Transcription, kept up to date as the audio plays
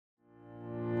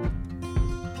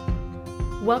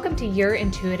Welcome to Your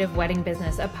Intuitive Wedding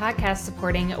Business, a podcast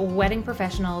supporting wedding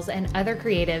professionals and other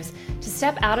creatives to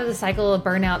step out of the cycle of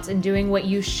burnouts and doing what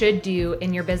you should do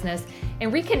in your business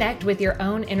and reconnect with your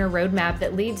own inner roadmap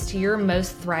that leads to your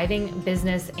most thriving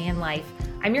business and life.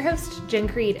 I'm your host, Jen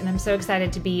Creed, and I'm so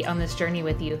excited to be on this journey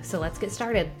with you. So let's get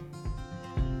started.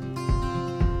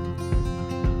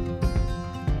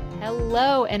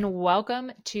 Hello and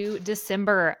welcome to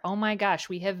December. Oh my gosh,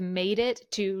 we have made it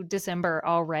to December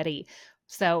already.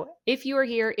 So if you are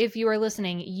here, if you are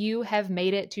listening, you have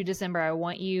made it to December. I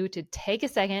want you to take a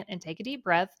second and take a deep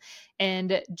breath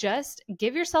and just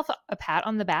give yourself a pat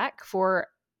on the back for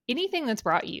anything that's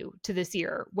brought you to this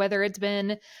year, whether it's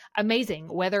been amazing,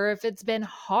 whether if it's been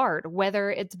hard,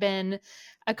 whether it's been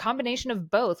a combination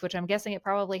of both, which I'm guessing it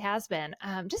probably has been.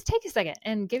 Just take a second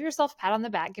and give yourself a pat on the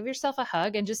back, give yourself a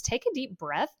hug, and just take a deep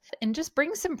breath and just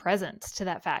bring some presence to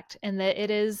that fact and that it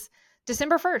is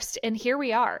December 1st. And here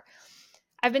we are.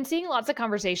 I've been seeing lots of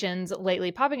conversations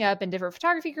lately popping up in different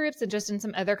photography groups and just in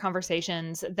some other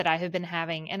conversations that I have been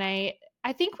having. And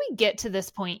I think we get to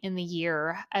this point in the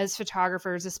year as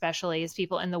photographers, especially as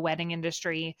people in the wedding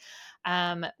industry,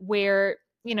 where,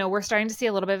 we're starting to see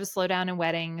a little bit of a slowdown in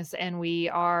weddings and we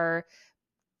are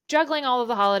juggling all of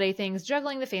the holiday things,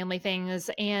 juggling the family things.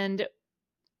 And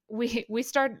we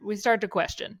start to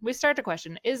question,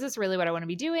 is this really what I want to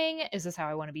be doing? Is this how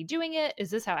I want to be doing it?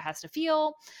 Is this how it has to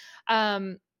feel?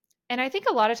 And I think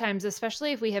a lot of times,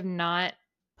 especially if we have not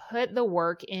put the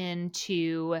work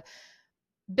into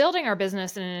building our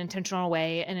business in an intentional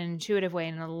way, in an intuitive way,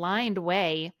 in an aligned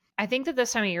way, I think that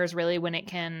this time of year is really when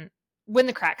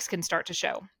the cracks can start to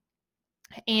show.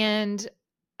 And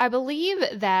I believe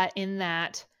that in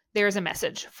that there's a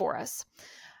message for us.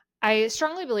 I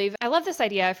strongly believe, I love this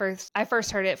idea. I first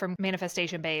heard it from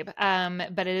Manifestation Babe,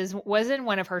 but was in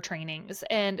one of her trainings.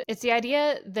 And it's the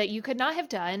idea that you could not have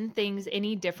done things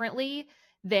any differently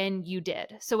than you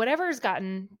did. So whatever has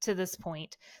gotten to this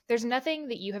point, there's nothing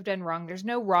that you have done wrong. There's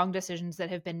no wrong decisions that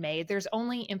have been made. There's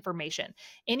only information.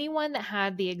 Anyone that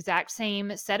had the exact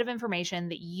same set of information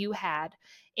that you had,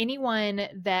 anyone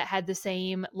that had the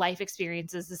same life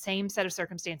experiences, the same set of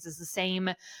circumstances, the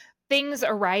same things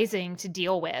arising to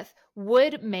deal with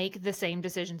would make the same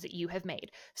decisions that you have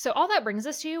made. So all that brings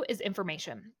us to is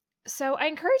information. So I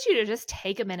encourage you to just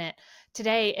take a minute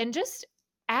today and just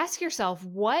ask yourself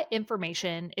what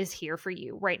information is here for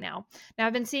you right now. Now,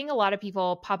 I've been seeing a lot of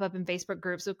people pop up in Facebook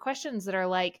groups with questions that are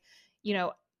like,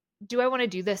 do I want to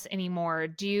do this anymore?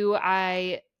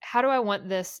 How do I want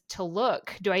this to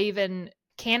look?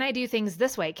 Can I do things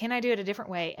this way? Can I do it a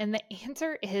different way? And the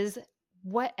answer is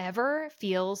whatever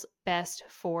feels best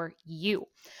for you.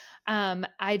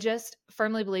 I just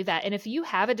firmly believe that. And if you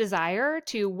have a desire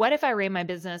to, what if I ran my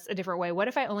business a different way? What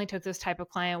if I only took this type of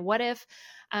client? What if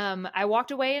I walked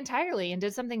away entirely and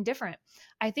did something different?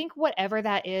 I think whatever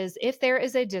that is, if there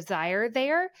is a desire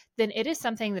there, then it is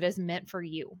something that is meant for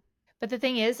you. But the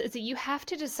thing is that you have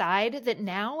to decide that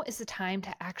now is the time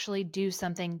to actually do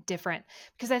something different.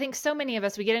 Because I think so many of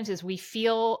us, we get into this, we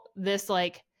feel this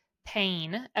like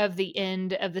pain of the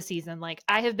end of the season. Like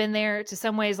I have been there to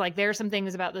some ways, like there are some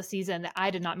things about the season that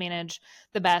I did not manage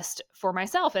the best for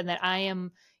myself and that I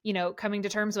am, coming to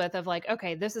terms with of like,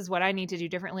 okay, this is what I need to do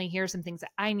differently. Here's some things that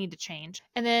I need to change.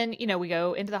 And then, we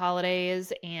go into the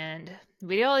holidays and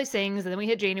we do all these things. And then we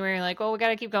hit January and like, oh, we got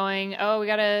to keep going. Oh, we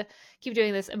got to keep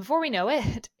doing this. And before we know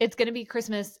it, it's going to be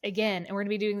Christmas again. And we're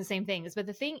going to be doing the same things. But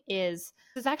the thing is,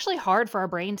 it's actually hard for our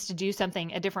brains to do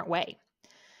something a different way.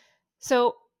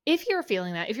 So if you're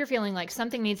feeling like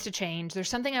something needs to change, there's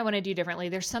something I want to do differently,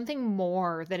 there's something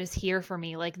more that is here for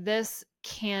me, like this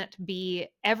can't be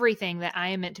everything that I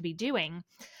am meant to be doing.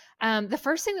 The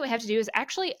first thing that we have to do is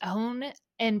actually own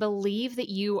and believe that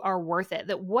you are worth it,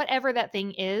 that whatever that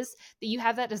thing is, that you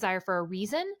have that desire for a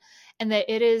reason and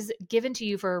that it is given to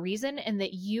you for a reason and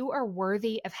that you are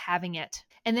worthy of having it.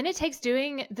 And then it takes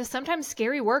doing the sometimes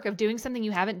scary work of doing something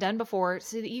you haven't done before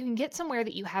so that you can get somewhere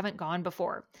that you haven't gone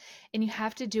before. And you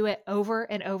have to do it over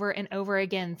and over and over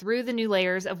again through the new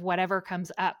layers of whatever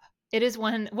comes up. It is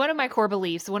one of my core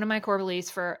beliefs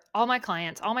for all my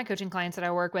clients, all my coaching clients that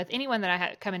I work with, anyone that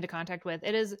I come into contact with.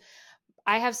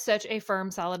 I have such a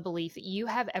firm, solid belief that you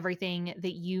have everything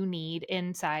that you need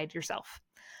inside yourself.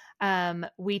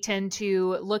 We tend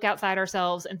to look outside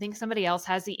ourselves and think somebody else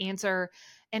has the answer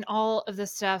and all of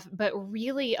this stuff. But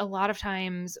really, a lot of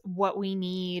times what we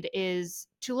need is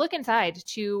to look inside,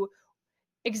 to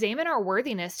examine our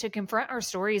worthiness, to confront our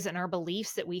stories and our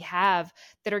beliefs that we have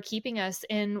that are keeping us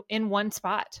in one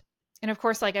spot. And of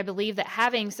course, like I believe that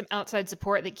having some outside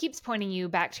support that keeps pointing you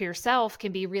back to yourself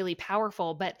can be really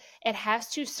powerful, but it has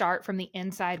to start from the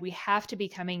inside. We have to be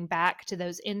coming back to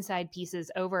those inside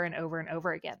pieces over and over and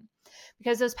over again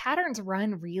because those patterns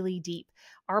run really deep.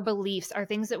 Our beliefs, our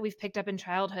things that we've picked up in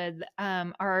childhood,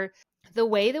 are the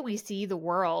way that we see the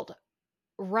world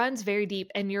runs very deep,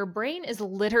 and your brain is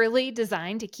literally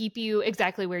designed to keep you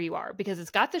exactly where you are because it's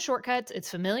got the shortcuts,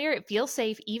 it's familiar, it feels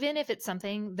safe, even if it's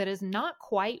something that is not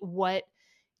quite what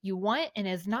you want and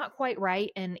is not quite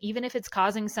right. And even if it's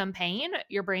causing some pain,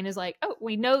 your brain is like, oh,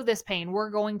 we know this pain,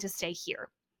 we're going to stay here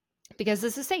because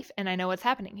this is safe and I know what's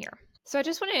happening here. So I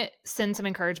just want to send some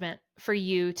encouragement for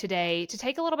you today to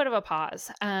take a little bit of a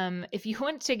pause. If you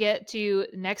want to get to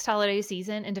next holiday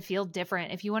season and to feel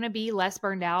different, if you want to be less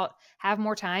burned out, have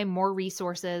more time, more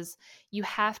resources, you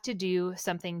have to do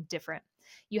something different.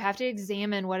 You have to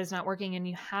examine what is not working and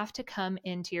you have to come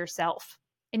into yourself.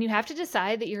 And you have to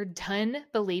decide that you're done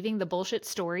believing the bullshit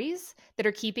stories that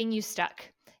are keeping you stuck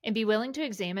and be willing to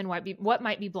examine what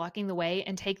might be blocking the way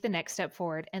and take the next step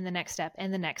forward and the next step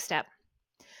and the next step.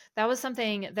 That was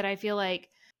something that I feel like,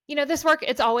 this work,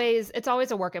 it's always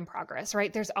a work in progress,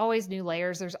 right? There's always new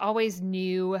layers. There's always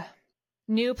new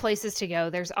places to go.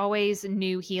 There's always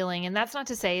new healing. And that's not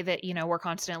to say that, we're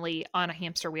constantly on a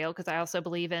hamster wheel, because I also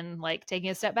believe in like taking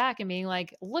a step back and being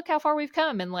like, look how far we've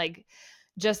come, and like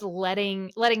just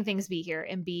letting things be here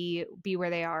and be where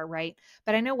they are, right?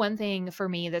 But I know one thing for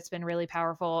me that's been really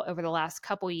powerful over the last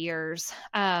couple years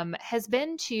has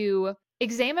been to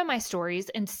examine my stories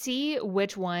and see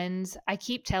which ones I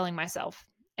keep telling myself.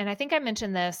 And I think I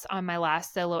mentioned this on my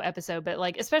last solo episode, but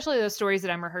like, especially those stories that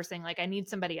I'm rehearsing, like I need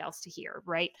somebody else to hear,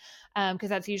 right? Because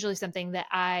that's usually something that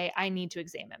I need to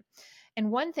examine.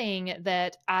 And one thing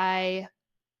that I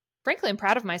frankly am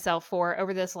proud of myself for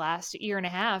over this last year and a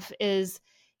half is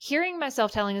hearing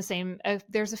myself telling the same.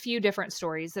 There's a few different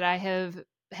stories that I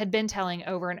had been telling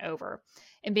over and over,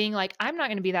 and being like, I'm not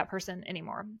going to be that person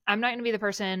anymore. I'm not going to be the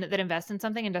person that invests in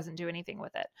something and doesn't do anything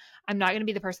with it. I'm not going to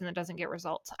be the person that doesn't get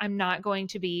results. I'm not going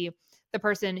to be the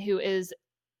person who is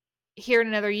here in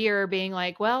another year being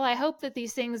like, well, I hope that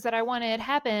these things that I wanted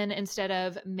happen, instead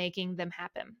of making them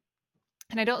happen.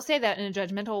 And I don't say that in a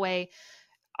judgmental way,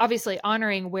 obviously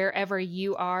honoring wherever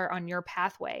you are on your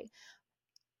pathway.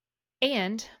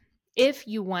 And if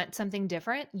you want something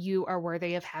different, you are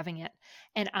worthy of having it.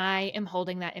 And I am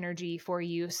holding that energy for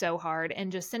you so hard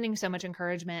and just sending so much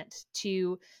encouragement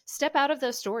to step out of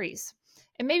those stories.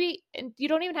 And maybe you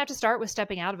don't even have to start with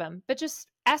stepping out of them, but just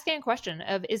asking a question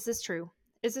of, is this true?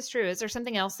 Is this true? Is there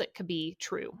something else that could be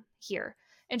true here?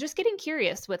 And just getting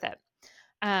curious with it.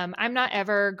 I'm not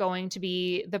ever going to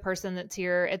be the person that's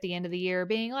here at the end of the year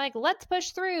being like, let's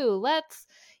push through. Let's,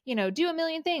 do a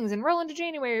million things and roll into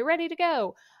January, ready to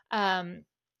go. I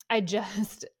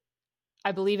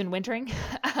believe in wintering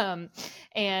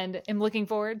and am looking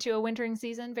forward to a wintering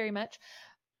season very much.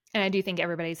 And I do think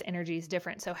everybody's energy is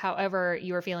different. So however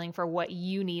you are feeling for what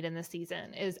you need in this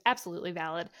season is absolutely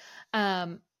valid.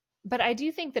 But I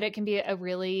do think that it can be a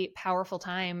really powerful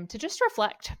time to just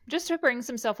reflect, just to bring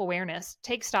some self-awareness,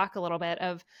 take stock a little bit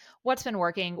of what's been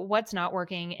working, what's not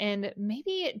working, and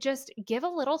maybe just give a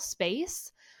little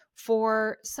space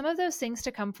for some of those things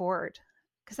to come forward.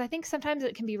 Because I think sometimes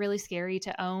it can be really scary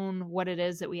to own what it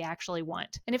is that we actually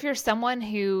want. And if you're someone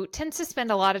who tends to spend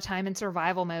a lot of time in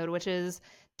survival mode, which is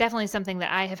definitely something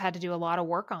that I have had to do a lot of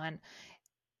work on,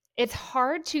 it's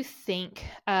hard to think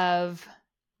of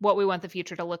what we want the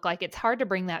future to look like. It's hard to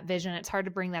bring that vision. It's hard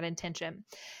to bring that intention.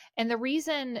 And the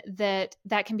reason that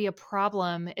that can be a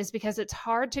problem is because it's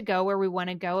hard to go where we want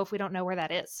to go if we don't know where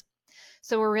that is.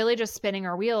 So we're really just spinning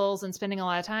our wheels and spending a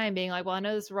lot of time being like, well, I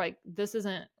know this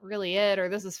isn't really it, or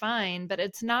this is fine, but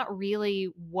it's not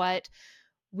really what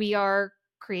we are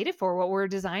created for, what we're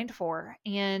designed for.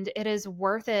 And it is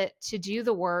worth it to do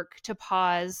the work, to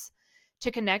pause,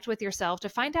 to connect with yourself, to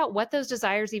find out what those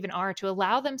desires even are, to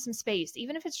allow them some space,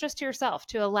 even if it's just to yourself,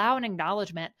 to allow an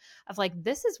acknowledgement of like,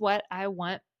 this is what I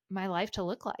want my life to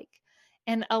look like.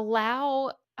 And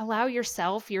allow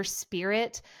yourself, your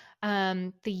spirit,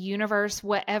 the universe,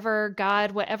 whatever,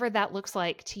 God, whatever that looks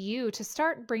like to you, to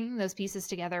start bringing those pieces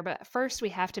together. But first we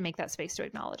have to make that space to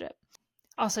acknowledge it.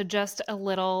 Also, just a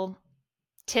little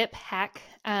tip hack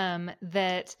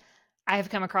that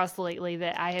I've come across lately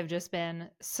that I have just been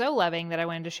so loving that I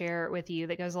wanted to share with you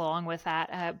that goes along with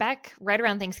that. Back right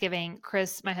around Thanksgiving,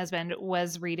 Chris, my husband,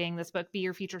 was reading this book, Be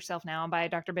Your Future Self Now, by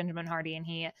Dr. Benjamin Hardy. And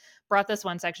he brought this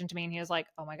one section to me and he was like,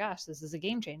 oh my gosh, this is a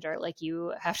game changer. Like,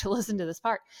 you have to listen to this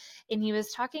part. And he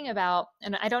was talking about,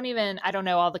 and I don't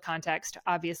know all the context,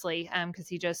 obviously, because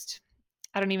he just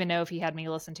I don't even know if he had me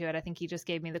listen to it. I think he just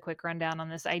gave me the quick rundown on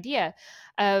this idea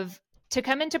of to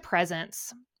come into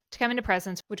presence,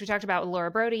 which we talked about with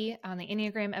Laura Brody on the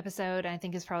Enneagram episode. And I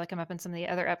think has probably come up in some of the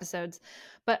other episodes.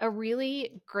 But a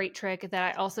really great trick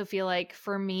that I also feel like,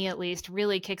 for me at least,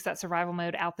 really kicks that survival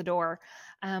mode out the door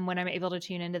when I'm able to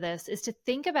tune into this is to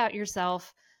think about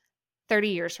yourself 30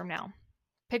 years from now.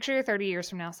 Picture your 30 years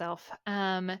from now self.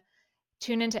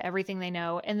 Tune into everything they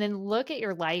know, and then look at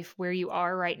your life where you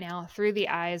are right now through the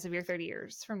eyes of your 30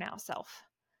 years from now self.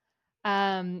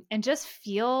 And just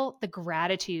feel the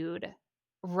gratitude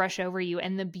rush over you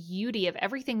and the beauty of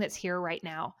everything that's here right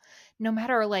now, no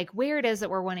matter like where it is that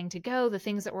we're wanting to go, the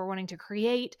things that we're wanting to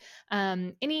create,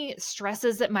 any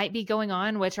stresses that might be going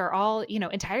on, which are all,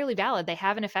 entirely valid. They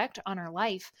have an effect on our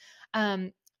life.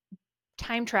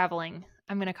 Time traveling,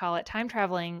 I'm going to call it time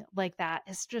traveling like that,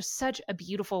 is just such a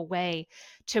beautiful way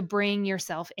to bring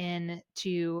yourself in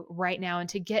to right now and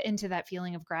to get into that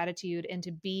feeling of gratitude and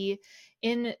to be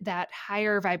in that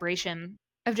higher vibration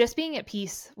of just being at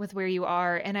peace with where you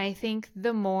are. And I think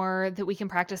the more that we can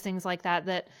practice things like that,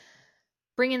 that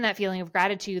bring in that feeling of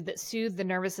gratitude, that soothe the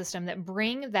nervous system, that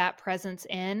bring that presence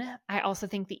in, I also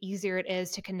think the easier it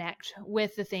is to connect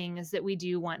with the things that we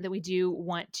do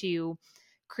want to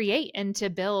create and to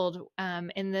build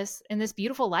in this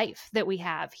beautiful life that we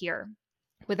have here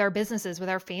with our businesses, with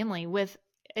our family,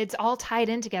 it's all tied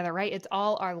in together, right? It's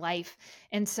all our life.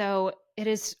 And so it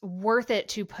is worth it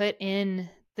to put in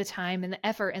the time and the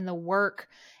effort and the work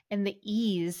and the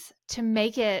ease to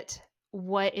make it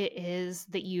what it is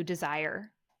that you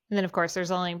desire. And then of course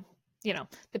there's only,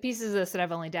 the pieces of this that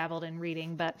I've only dabbled in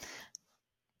reading, but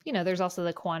there's also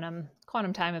the quantum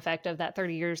time effect of that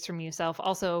 30 years from yourself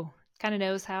also kind of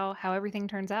knows how everything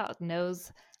turns out,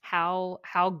 knows how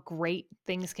great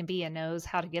things can be, and knows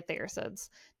how to get there. So it's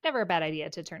never a bad idea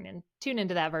to tune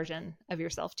into that version of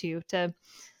yourself too, to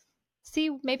see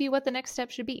maybe what the next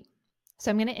step should be. So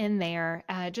I'm going to end there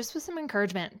just with some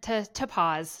encouragement to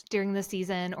pause during the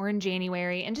season or in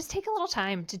January and just take a little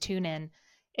time to tune in.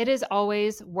 It is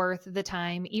always worth the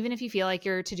time, even if you feel like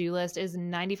your to-do list is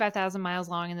 95,000 miles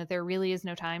long and that there really is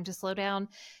no time to slow down.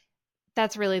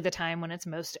 That's really the time when it's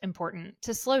most important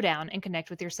to slow down and connect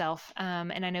with yourself.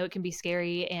 And I know it can be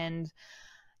scary, and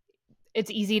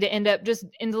it's easy to end up just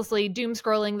endlessly doom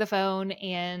scrolling the phone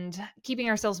and keeping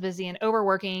ourselves busy and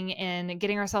overworking and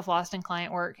getting ourselves lost in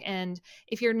client work. And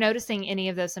if you're noticing any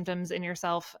of those symptoms in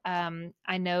yourself,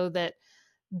 I know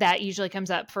that usually comes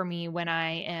up for me when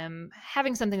I am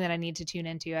having something that I need to tune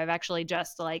into. I've actually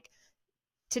just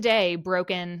today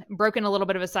broken a little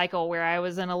bit of a cycle where I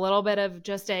was in a little bit of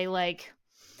just an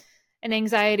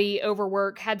anxiety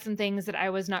overwork, had some things that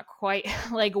I was not quite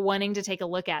wanting to take a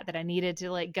look at, that I needed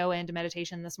to go into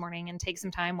meditation this morning and take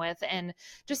some time with and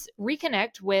just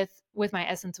reconnect with my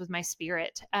essence, with my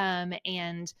spirit,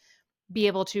 and be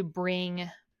able to bring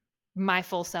my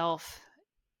full self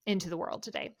into the world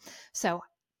today. So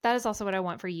that is also what I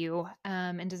want for you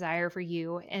and desire for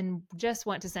you, and just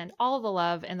want to send all the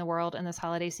love in the world in this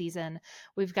holiday season.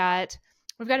 We've got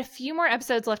a few more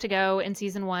episodes left to go in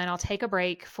season 1. I'll take a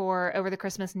break for over the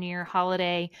Christmas New Year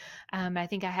holiday. I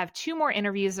think I have 2 more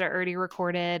interviews that are already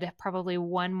recorded, probably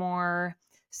 1 more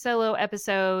solo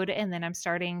episode, and then I'm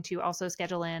starting to also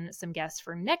schedule in some guests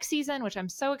for next season, which I'm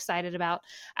so excited about.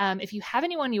 If you have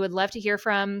anyone you would love to hear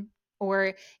from,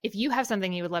 or if you have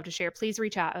something you would love to share, please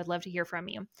reach out. I would love to hear from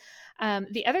you.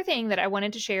 The other thing that I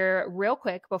wanted to share real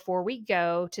quick before we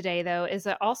go today, though, is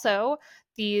that also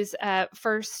this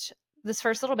first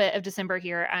little bit of December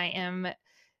here, I am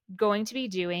going to be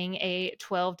doing a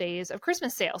 12 days of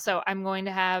Christmas sale. So I'm going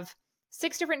to have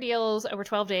 6 different deals over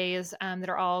 12 days that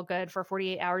are all good for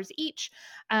 48 hours each.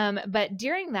 But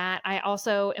during that, I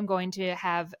also am going to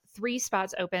have 3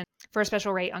 spots open for a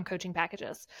special rate on coaching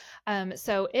packages.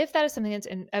 So if that is something that's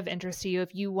of interest to you,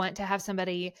 if you want to have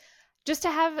somebody just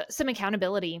to have some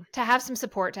accountability, to have some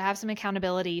support, to have some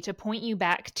accountability, to point you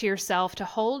back to yourself, to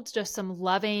hold just some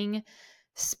loving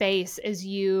space as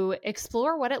you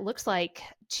explore what it looks like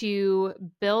to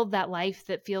build that life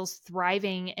that feels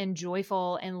thriving and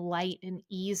joyful and light and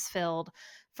ease filled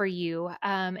for you,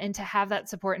 and to have that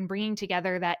support and bringing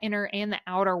together that inner and the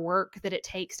outer work that it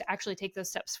takes to actually take those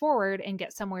steps forward and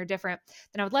get somewhere different,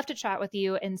 then I would love to chat with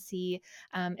you and see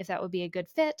if that would be a good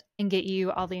fit and get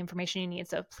you all the information you need.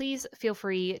 So please feel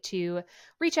free to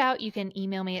reach out. You can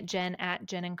email me at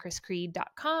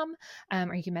jen@jenandchriscreed.com,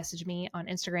 or you can message me on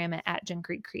Instagram at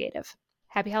 @JenCreedCreative.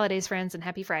 Happy holidays, friends, and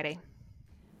happy Friday.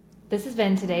 This has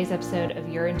been today's episode of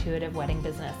Your Intuitive Wedding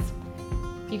Business.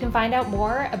 You can find out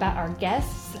more about our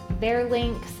guests, their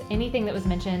links, anything that was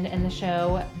mentioned in the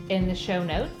show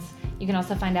notes. You can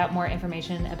also find out more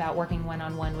information about working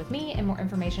one-on-one with me and more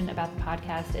information about the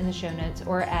podcast in the show notes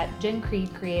or at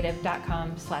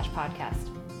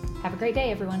jencreedcreative.com/podcast. Have a great day,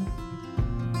 everyone.